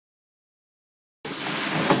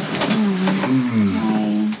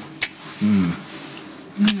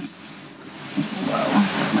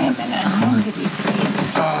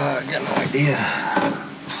Yeah.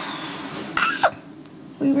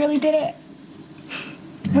 We really did it.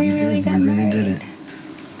 We really got married. We really did it.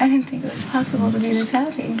 I didn't think it was possible to be this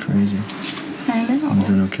happy. Crazy. I know. Is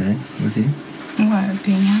that okay with you? What,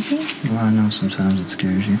 being happy? Well, I know sometimes it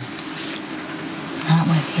scares you. Not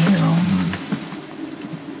with you.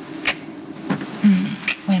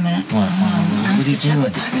 Wait a minute. What? I What are you have to check doing?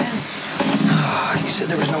 what time it is. Oh, you said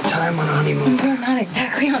there was no time on a honeymoon. We're not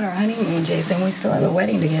exactly on our honeymoon, Jason. We still have a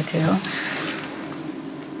wedding to get to.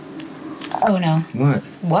 Oh, no. What?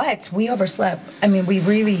 What? We overslept. I mean, we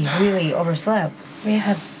really, really overslept. We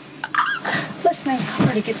have less than an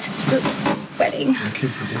hour to get to the wedding. Okay,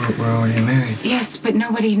 but we're already married. Yes, but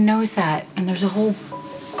nobody knows that. And there's a whole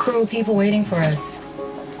crew of people waiting for us.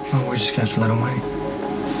 Oh, we're just gonna have to let them wait.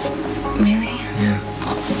 Really? Yeah.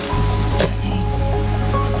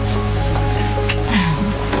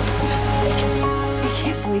 I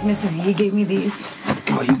can't believe Mrs. Yee gave me these.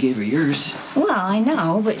 Oh, you gave her yours. Well, I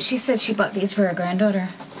know, but she said she bought these for her granddaughter.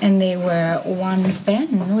 And they were one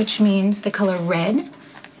fen, which means the color red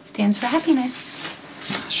stands for happiness.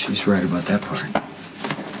 She's right about that part.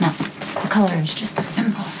 No, the color is just a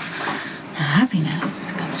symbol. Now,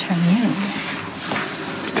 happiness comes from you.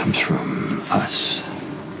 It comes from us.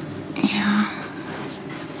 Yeah.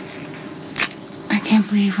 I can't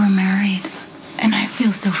believe we're married. And I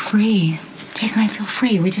feel so free. Jason, I feel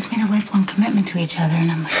free. We just made a lifelong commitment to each other,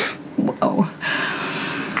 and I'm like, whoa.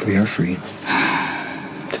 We are free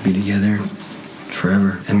to be together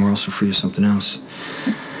forever, and we're also free of something else.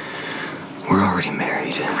 We're already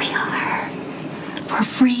married. We are. We're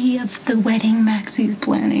free of the wedding Maxie's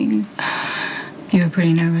planning. You were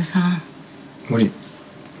pretty nervous, huh?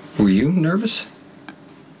 Were you nervous?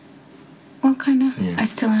 Well, kind of. Yeah. I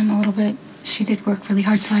still am a little bit. She did work really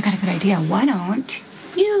hard, so I got a good idea. Why don't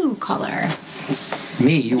you call her?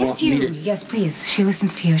 Me? You Yes, want you. me to... Yes, please. She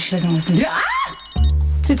listens to you. She doesn't listen to... Ah!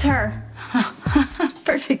 It's her.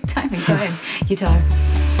 Perfect timing. Go ahead. You tell her.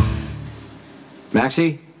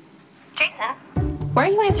 Maxie? Jason? Why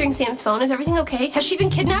are you answering Sam's phone? Is everything okay? Has she been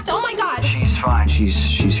kidnapped? Oh my God! She's fine.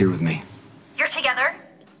 She's here with me. You're together?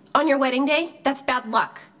 On your wedding day? That's bad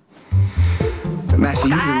luck. Maxie,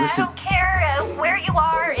 you need to I listen. don't care where you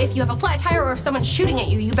are. If you have a flat tire or if someone's shooting at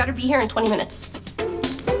you, you better be here in 20 minutes.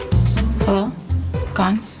 Hello?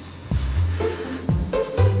 Gone?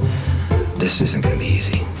 This isn't gonna be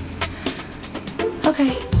easy.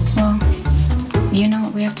 Okay. Well, you know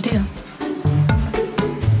what we have to do.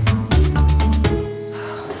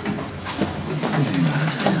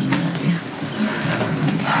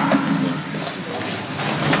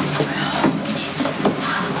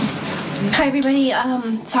 Hi, everybody.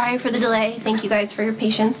 Sorry for the delay. Thank you guys for your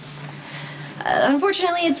patience.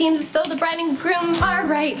 Unfortunately, it seems as though the bride and groom are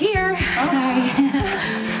right here. Hi.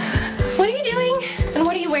 What are you doing? And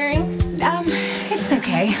what are you wearing? It's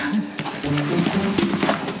okay.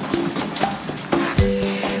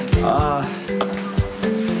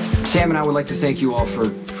 Sam and I would like to thank you all for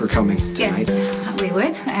coming tonight. Yes, we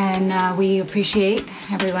would. And we appreciate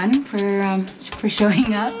everyone for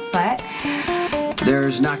showing up, but...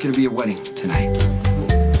 There's not gonna be a wedding tonight.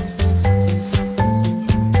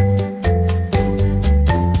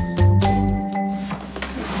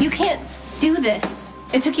 You can't do this.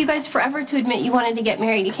 It took you guys forever to admit you wanted to get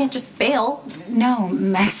married. You can't just bail. No,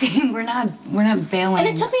 Maxie, we're not bailing. And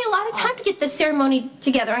it took me a lot of time to get this ceremony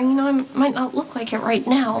together. And, you know, I might not look like it right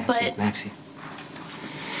now, but... Maxie.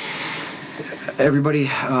 Everybody,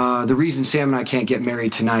 the reason Sam and I can't get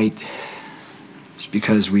married tonight is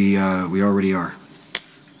because we already are.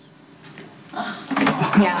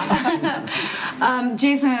 Yeah.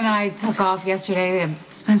 Jason and I took off yesterday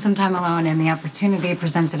to spend some time alone, and the opportunity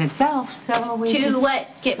presented itself, so we To what?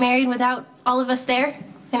 Get married without all of us there?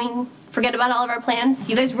 I mean, forget about all of our plans?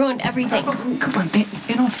 You guys ruined everything. Come on,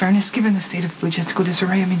 in all fairness, given the state of logistical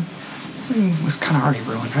disarray, I mean, it was kind of already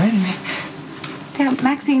ruined, right? I mean, Yeah,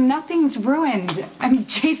 Maxie, nothing's ruined. I mean,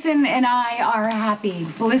 Jason and I are happy,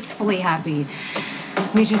 blissfully happy.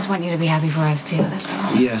 We just want you to be happy for us, too, that's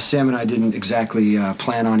all. Yeah, Sam and I didn't exactly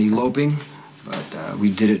plan on eloping, but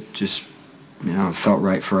we did it just, you know, it felt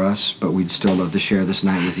right for us, but we'd still love to share this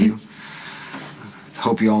night with you.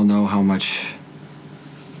 Hope you all know how much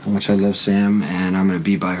I love Sam, and I'm going to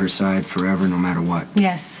be by her side forever, no matter what.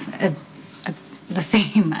 Yes, the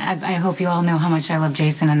same. I hope you all know how much I love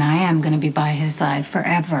Jason, and I am going to be by his side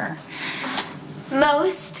forever.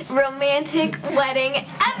 Most romantic wedding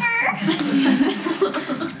ever!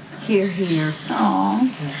 Here, here. Aw,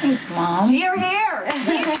 thanks, Mom. Here, here!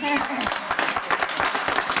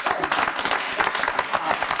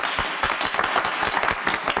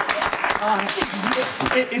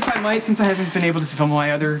 if I might, since I haven't been able to fulfill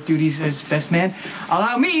my other duties as best man,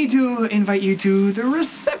 allow me to invite you to the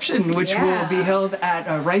reception, which will be held at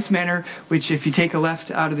Rice Manor, which if you take a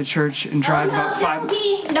left out of the church and drive about There will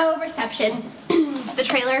be no reception. The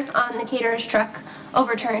trailer on the caterer's truck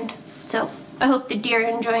overturned. So I hope the deer are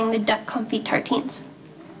enjoying the duck confit tartines.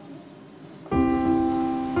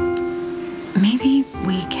 Maybe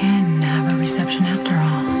we can have a reception after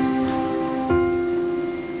all.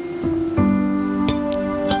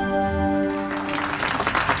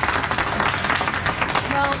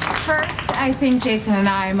 Well, first, I think Jason and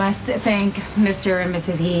I must thank Mr. and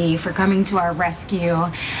Mrs. Yee for coming to our rescue.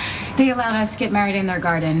 They allowed us to get married in their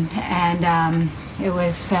garden, and it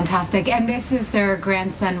was fantastic. And this is their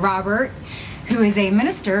grandson, Robert, who is a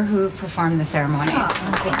minister who performed the ceremonies.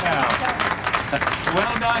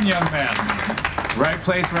 Well done, young man. Right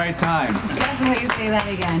place, right time. Definitely say that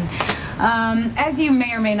again. As you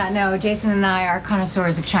may or may not know, Jason and I are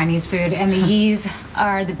connoisseurs of Chinese food, and the Yees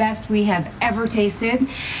are the best we have ever tasted.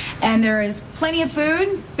 And there is plenty of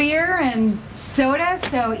food, beer, and soda,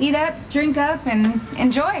 so eat up, drink up, and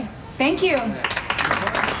enjoy. Thank you.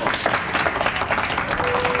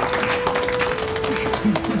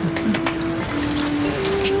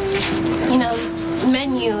 You know, this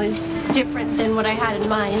menu is different than what I had in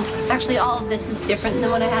mind. Actually, all of this is different than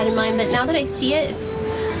what I had in mind, but now that I see it, it's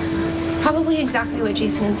probably exactly what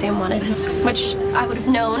Jason and Sam wanted, which I would have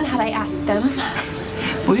known had I asked them.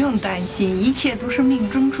 不用担心，一切都是命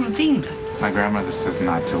中注定的。 My grandmother says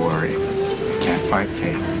not to worry. Can't fight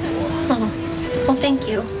fate. Oh, well, thank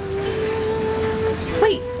you.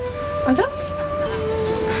 Wait, are those?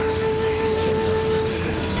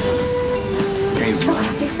 So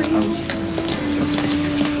happy for you.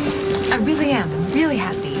 I really am. I'm really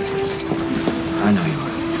happy. I know you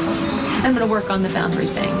are. I'm gonna work on the boundary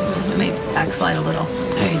thing. I may backslide a little.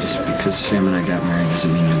 Hey, just because Sam and I got married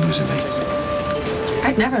doesn't mean you're losing me.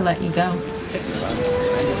 I'd never let you go.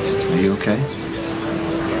 Are you okay?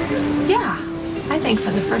 Yeah. I think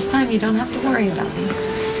for the first time you don't have to worry about me.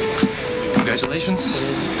 Congratulations.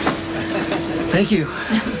 Thank you.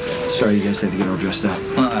 Sorry you guys had to get all dressed up.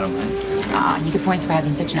 Well, I don't mind. You get points for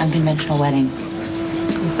having such an unconventional wedding.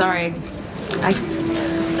 I'm sorry. I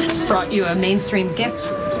brought you a mainstream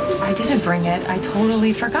gift. I didn't bring it. I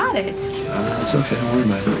totally forgot it. It's okay. Don't worry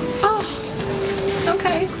about it. Oh,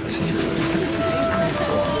 okay. See you.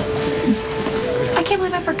 I can't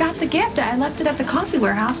believe I forgot the gift. I left it at the coffee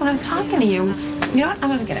warehouse when I was talking to you. You know what? I'm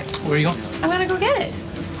gonna get it. Where are you going? I'm gonna go get it.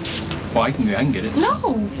 Well, I can get it.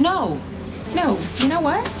 No. You know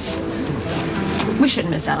what? We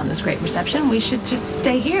shouldn't miss out on this great reception. We should just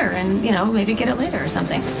stay here and, you know, maybe get it later or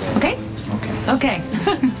something. Okay? Okay. Okay.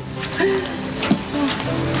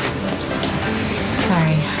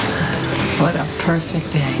 Sorry. What a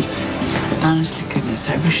perfect day. Honest to goodness,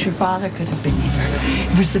 I wish your father could have been here.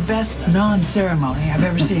 It was the best non-ceremony I've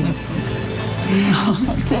ever seen.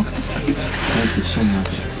 Thank you so much.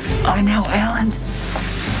 I know Alan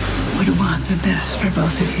would want the best for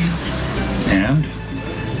both of you. And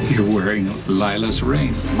you're wearing Lila's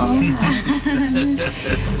ring.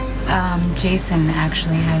 Jason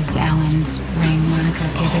actually has Alan's ring. Monica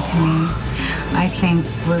gave it to me. I think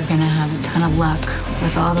we're gonna have a ton of luck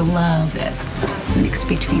with all the love that's mixed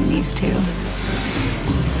between these two.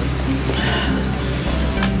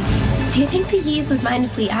 Do you think the Yees would mind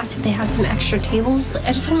if we asked if they had some extra tables?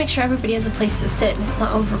 I just want to make sure everybody has a place to sit and it's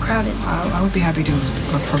not overcrowded. I would be happy to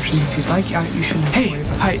approach them if you'd like. You shouldn't have to worry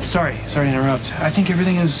about Hi, sorry to interrupt. I think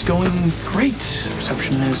everything is going great.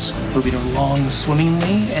 Reception is moving along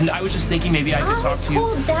swimmingly, and I was just thinking maybe I could talk to you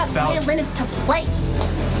told that about... violinist to play.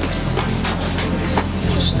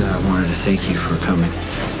 Just wanted to thank you for coming.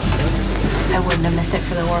 I wouldn't have missed it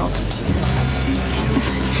for the world.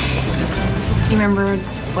 You remember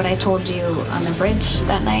what I told you on the bridge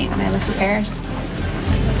that night when I left for Paris?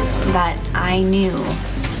 That I knew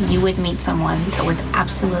you would meet someone that was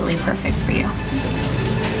absolutely perfect for you.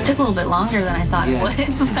 It took a little bit longer than I thought it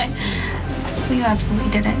would, but you absolutely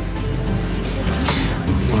did it.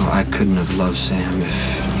 Well, I couldn't have loved Sam if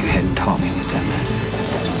you hadn't taught me what that meant.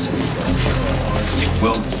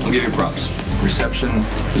 Well, I'll give you props. Reception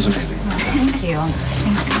is amazing. Thank you.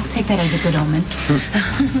 I'll take that as a good omen.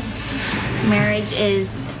 Marriage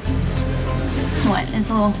is it's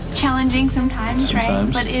a little challenging sometimes, right?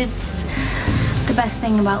 But it's the best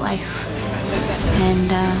thing about life.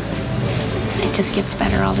 And it just gets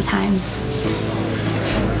better all the time.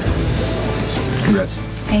 Congrats.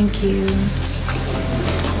 Thank you.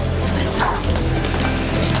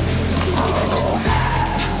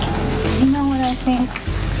 You know what I think?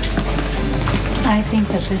 I think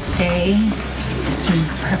that this day has been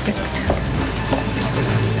perfect.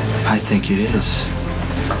 I think it is.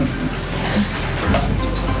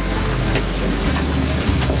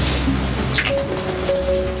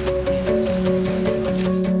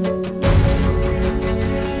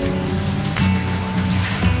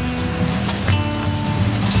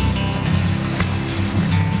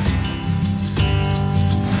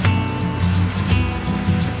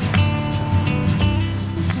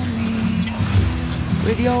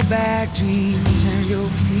 With your bad dreams and your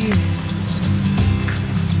fears.